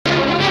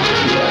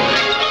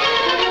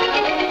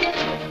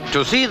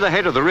To see the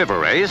head of the river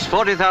race,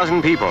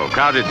 40,000 people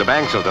crowded the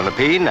banks of the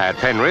Nepean at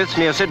Penrith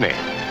near Sydney.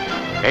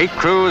 8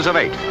 crews of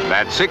 8,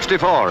 that's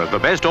 64 of the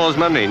best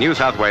oarsmen in New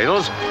South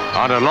Wales,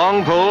 on a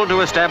long pull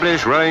to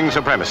establish rowing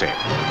supremacy.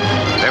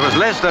 There was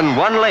less than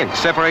 1 length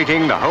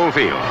separating the whole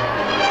field.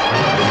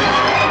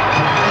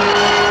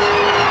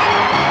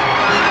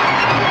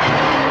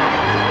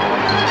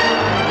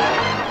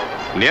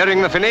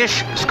 Nearing the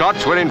finish,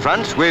 Scots were in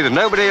front with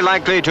nobody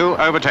likely to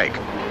overtake.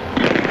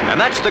 And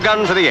that's the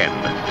gun for the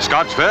end.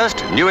 Scots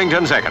first,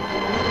 Newington second.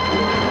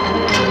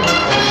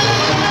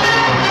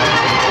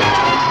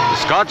 The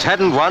Scots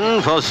hadn't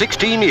won for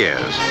 16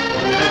 years.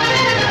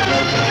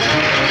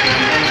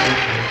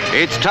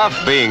 It's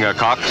tough being a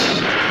Cox,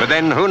 but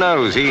then who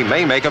knows, he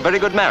may make a very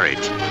good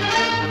marriage.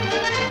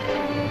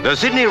 The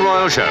Sydney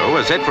Royal Show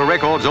was set for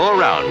records all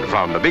round,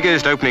 from the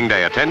biggest opening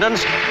day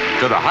attendance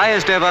to the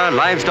highest ever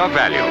livestock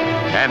value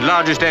and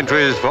largest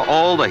entries for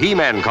all the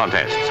He-Man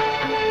contests.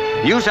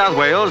 New South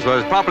Wales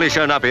was properly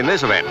shown up in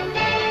this event.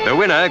 The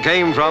winner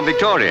came from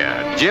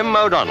Victoria, Jim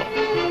O'Donnell.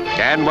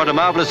 And what a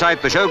marvellous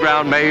sight the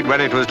showground made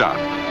when it was dark.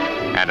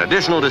 An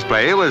additional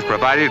display was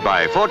provided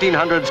by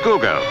 1,400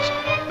 schoolgirls.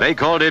 They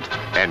called it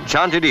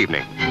Enchanted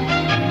Evening.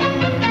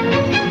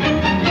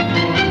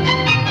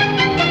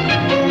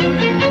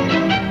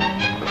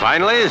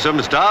 Finally, some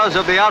stars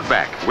of the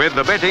outback, with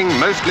the betting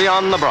mostly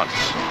on the bronze.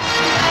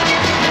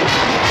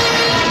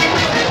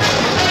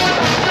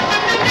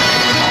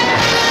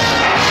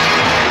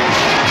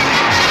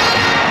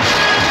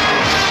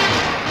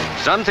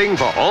 Something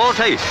for all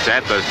tastes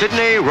at the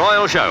Sydney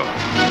Royal Show.